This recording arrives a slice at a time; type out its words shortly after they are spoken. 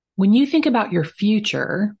When you think about your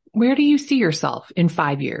future, where do you see yourself in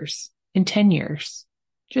 5 years, in 10 years?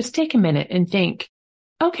 Just take a minute and think,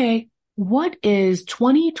 okay, what is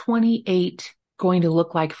 2028 going to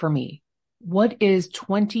look like for me? What is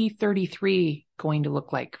 2033 going to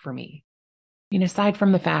look like for me? Aside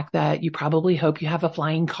from the fact that you probably hope you have a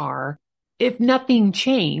flying car, if nothing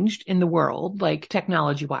changed in the world, like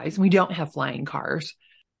technology wise, we don't have flying cars.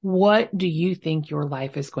 What do you think your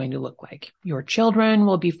life is going to look like? Your children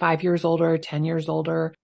will be 5 years older, 10 years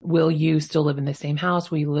older. Will you still live in the same house?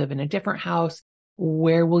 Will you live in a different house?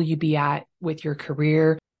 Where will you be at with your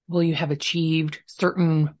career? Will you have achieved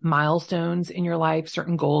certain milestones in your life,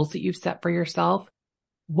 certain goals that you've set for yourself?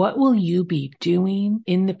 What will you be doing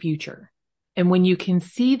in the future? And when you can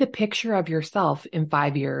see the picture of yourself in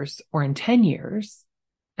 5 years or in 10 years,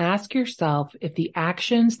 ask yourself if the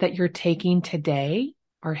actions that you're taking today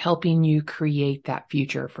are helping you create that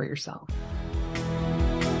future for yourself.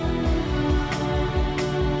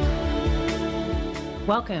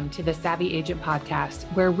 Welcome to the Savvy Agent Podcast,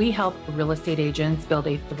 where we help real estate agents build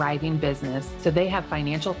a thriving business so they have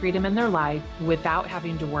financial freedom in their life without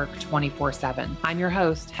having to work 24/7. I'm your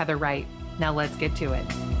host, Heather Wright. Now let's get to it.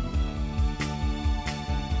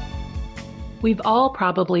 We've all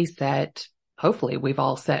probably hopefully we've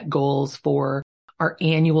all set goals for our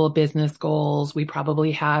annual business goals. We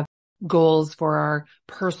probably have goals for our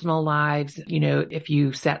personal lives. If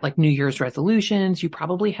you set like New Year's resolutions, you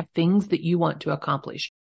probably have things that you want to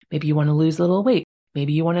accomplish. Maybe you want to lose a little weight.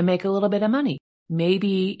 Maybe you want to make a little bit of money.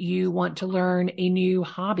 Maybe you want to learn a new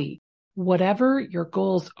hobby. Whatever your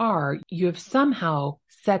goals are, you have somehow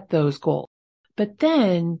set those goals. But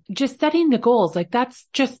then just setting the goals, like that's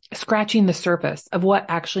just scratching the surface of what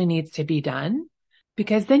actually needs to be done.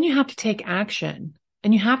 Because then you have to take action,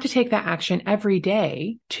 and you have to take that action every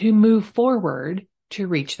day to move forward to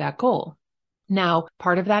reach that goal. Now,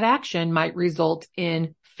 part of that action might result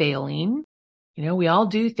in failing. We all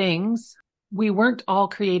do things. We weren't all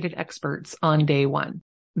created experts on day one.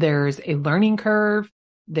 There's a learning curve.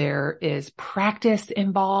 There is practice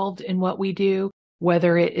involved in what we do,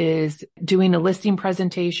 whether it is doing a listing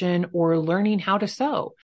presentation or learning how to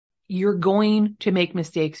sew. You're going to make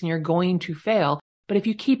mistakes and you're going to fail. But if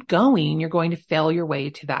you keep going, you're going to fail your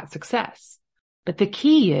way to that success. But the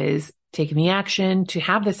key is taking the action to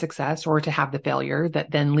have the success or to have the failure that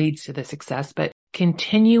then leads to the success, but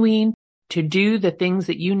continuing to do the things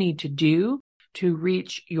that you need to do to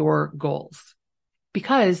reach your goals.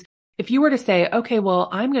 Because if you were to say, okay, well,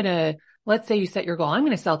 let's say you set your goal, I'm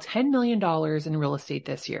going to sell $10 million in real estate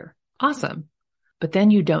this year. Awesome. But then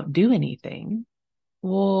you don't do anything.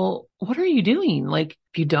 Well, what are you doing? Like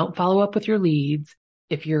if you don't follow up with your leads,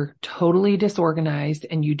 if you're totally disorganized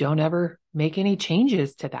and you don't ever make any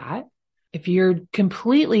changes to that, if you're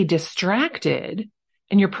completely distracted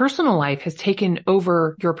and your personal life has taken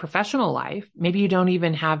over your professional life, maybe you don't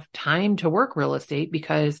even have time to work real estate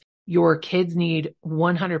because your kids need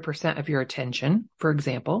 100% of your attention, for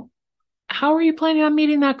example. How are you planning on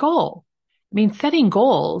meeting that goal? Setting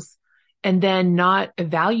goals and then not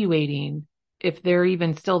evaluating if they're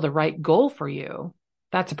even still the right goal for you,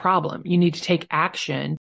 that's a problem. You need to take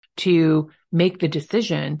action to make the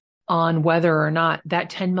decision on whether or not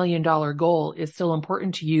that $10 million goal is still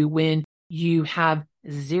important to you when you have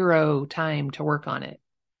zero time to work on it.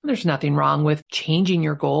 There's nothing wrong with changing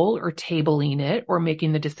your goal or tabling it or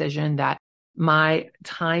making the decision that my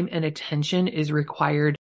time and attention is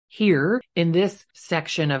required here in this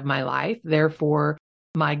section of my life. Therefore,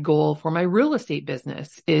 my goal for my real estate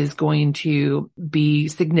business is going to be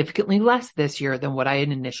significantly less this year than what I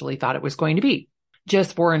had initially thought it was going to be,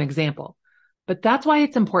 just for an example. But that's why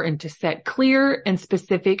it's important to set clear and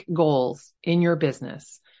specific goals in your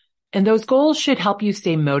business. And those goals should help you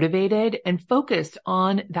stay motivated and focused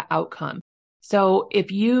on the outcome. So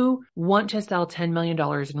if you want to sell $10 million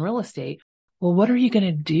in real estate, well, what are you going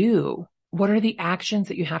to do? What are the actions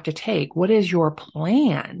that you have to take? What is your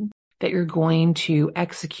plan that you're going to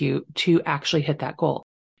execute to actually hit that goal?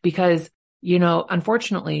 Because,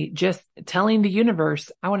 unfortunately, just telling the universe,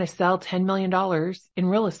 I want to sell $10 million in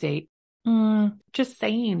real estate, just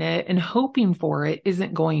saying it and hoping for it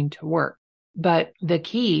isn't going to work. But the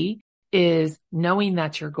key is knowing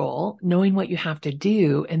that's your goal, knowing what you have to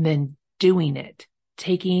do, and then doing it,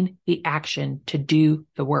 taking the action to do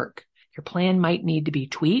the work. Your plan might need to be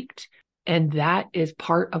tweaked, and that is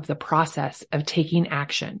part of the process of taking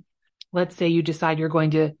action. Let's say you decide you're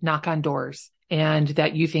going to knock on doors and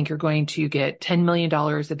that you think you're going to get $10 million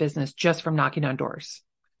of business just from knocking on doors.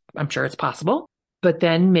 I'm sure it's possible, but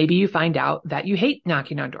then maybe you find out that you hate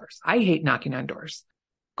knocking on doors. I hate knocking on doors.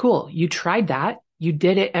 Cool. You tried that. You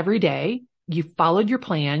did it every day. You followed your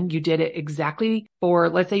plan. You did it exactly for,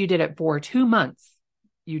 let's say you did it for 2 months.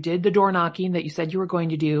 You did the door knocking that you said you were going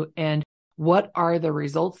to do. And what are the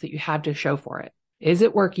results that you have to show for it? Is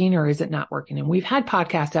it working or is it not working? And we've had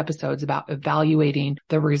podcast episodes about evaluating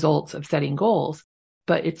the results of setting goals,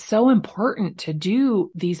 but it's so important to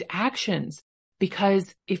do these actions,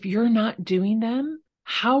 because if you're not doing them,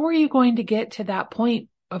 how are you going to get to that point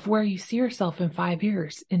of where you see yourself in 5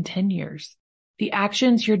 years, in 10 years? The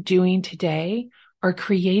actions you're doing today are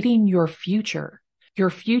creating your future. Your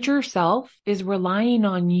future self is relying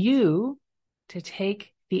on you to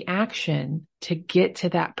take the action to get to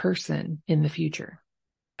that person in the future.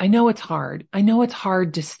 I know it's hard. I know it's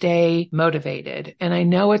hard to stay motivated. And I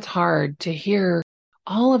know it's hard to hear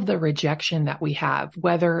all of the rejection that we have,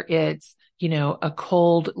 whether it's, a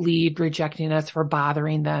cold lead rejecting us for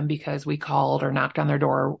bothering them because we called or knocked on their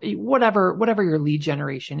door, whatever your lead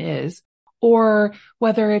generation is, or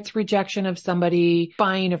whether it's rejection of somebody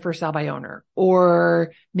buying a for sale by owner,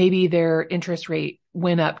 or maybe their interest rate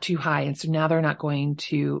went up too high. And so now they're not going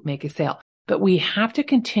to make a sale. But we have to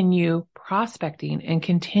continue prospecting and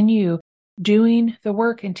continue doing the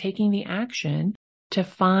work and taking the action to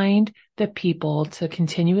find the people to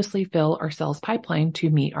continuously fill our sales pipeline to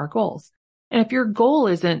meet our goals. And if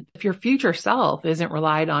your future self isn't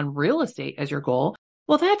relied on real estate as your goal,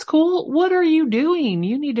 well, that's cool. What are you doing?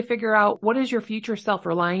 You need to figure out, what is your future self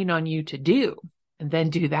relying on you to do, and then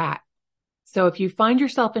do that. So if you find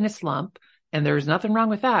yourself in a slump, and there's nothing wrong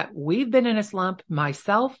with that. We've been in a slump,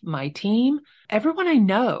 myself, my team, everyone I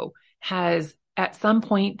know has at some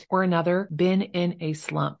point or another been in a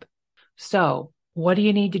slump. So what do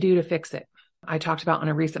you need to do to fix it? I talked about on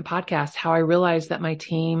a recent podcast how I realized that my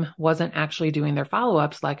team wasn't actually doing their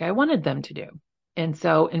follow-ups like I wanted them to do. And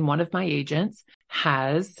so, one of my agents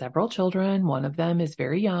has several children. One of them is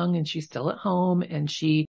very young and she's still at home and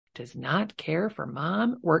she does not care for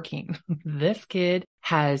mom working. This kid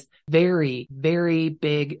has very, very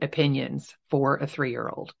big opinions for a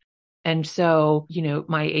 3-year-old. And so,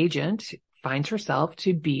 my agent finds herself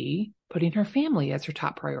to be putting her family as her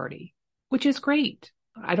top priority, which is great.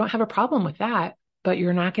 I don't have a problem with that, but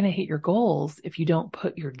you're not going to hit your goals if you don't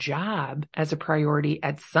put your job as a priority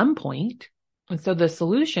at some point. And so the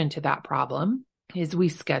solution to that problem is we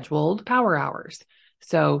scheduled power hours.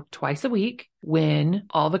 So twice a week, when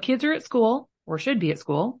all the kids are at school or should be at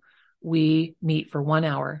school, we meet for 1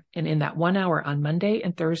 hour. And in that 1 hour on Monday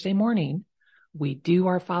and Thursday morning, we do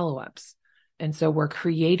our follow-ups. And so we're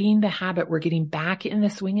creating the habit. We're getting back in the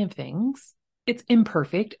swing of things. It's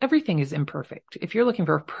imperfect. Everything is imperfect. If you're looking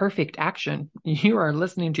for perfect action, you are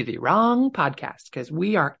listening to the wrong podcast, because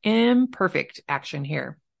we are imperfect action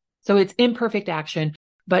here. So it's imperfect action,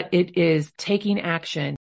 but it is taking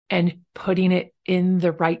action and putting it in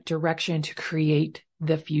the right direction to create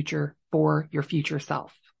the future for your future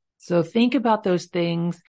self. So think about those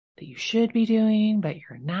things that you should be doing, but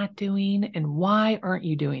you're not doing, and why aren't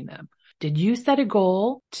you doing them? Did you set a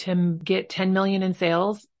goal to get 10 million in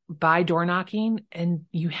sales by door knocking and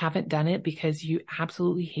you haven't done it because you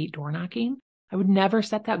absolutely hate door knocking? I would never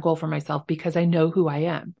set that goal for myself because I know who I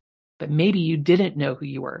am. But maybe you didn't know who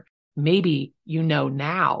you were. Maybe you know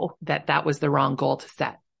now that that was the wrong goal to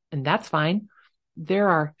set, and that's fine. There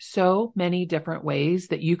are so many different ways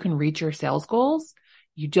that you can reach your sales goals.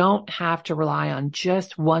 You don't have to rely on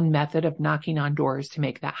just one method of knocking on doors to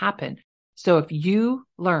make that happen. So if you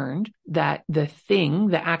learned that the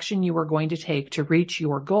action you were going to take to reach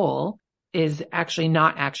your goal is actually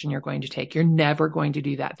not action you're going to take, you're never going to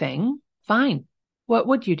do that thing, fine. What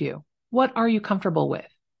would you do? What are you comfortable with?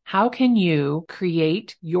 How can you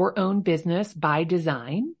create your own business by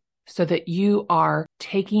design so that you are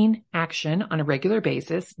taking action on a regular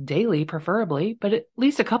basis, daily preferably, but at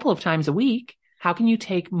least a couple of times a week? How can you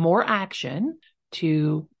take more action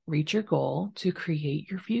to reach your goal, to create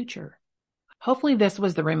your future? Hopefully this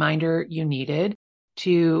was the reminder you needed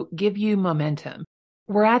to give you momentum.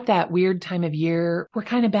 We're at that weird time of year. We're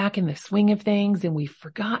kind of back in the swing of things, and we've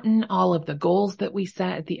forgotten all of the goals that we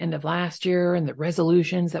set at the end of last year and the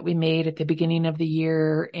resolutions that we made at the beginning of the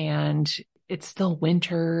year. And it's still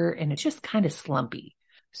winter and it's just kind of slumpy.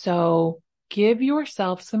 So give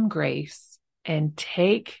yourself some grace and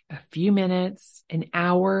take a few minutes, an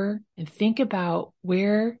hour, and think about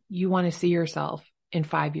where you want to see yourself in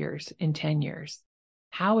 5 years, in 10 years.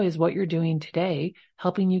 How is what you're doing today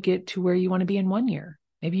helping you get to where you want to be in 1 year?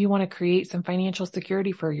 Maybe you want to create some financial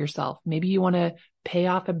security for yourself. Maybe you want to pay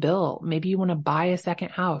off a bill. Maybe you want to buy a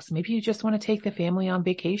second house. Maybe you just want to take the family on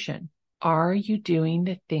vacation. Are you doing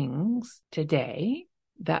the things today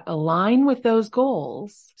that align with those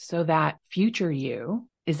goals so that future you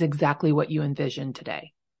is exactly what you envision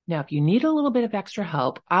today? Now, if you need a little bit of extra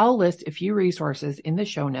help, I'll list a few resources in the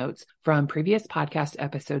show notes from previous podcast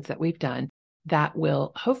episodes that we've done that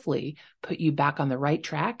will hopefully put you back on the right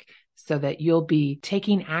track so that you'll be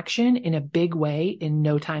taking action in a big way in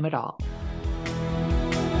no time at all.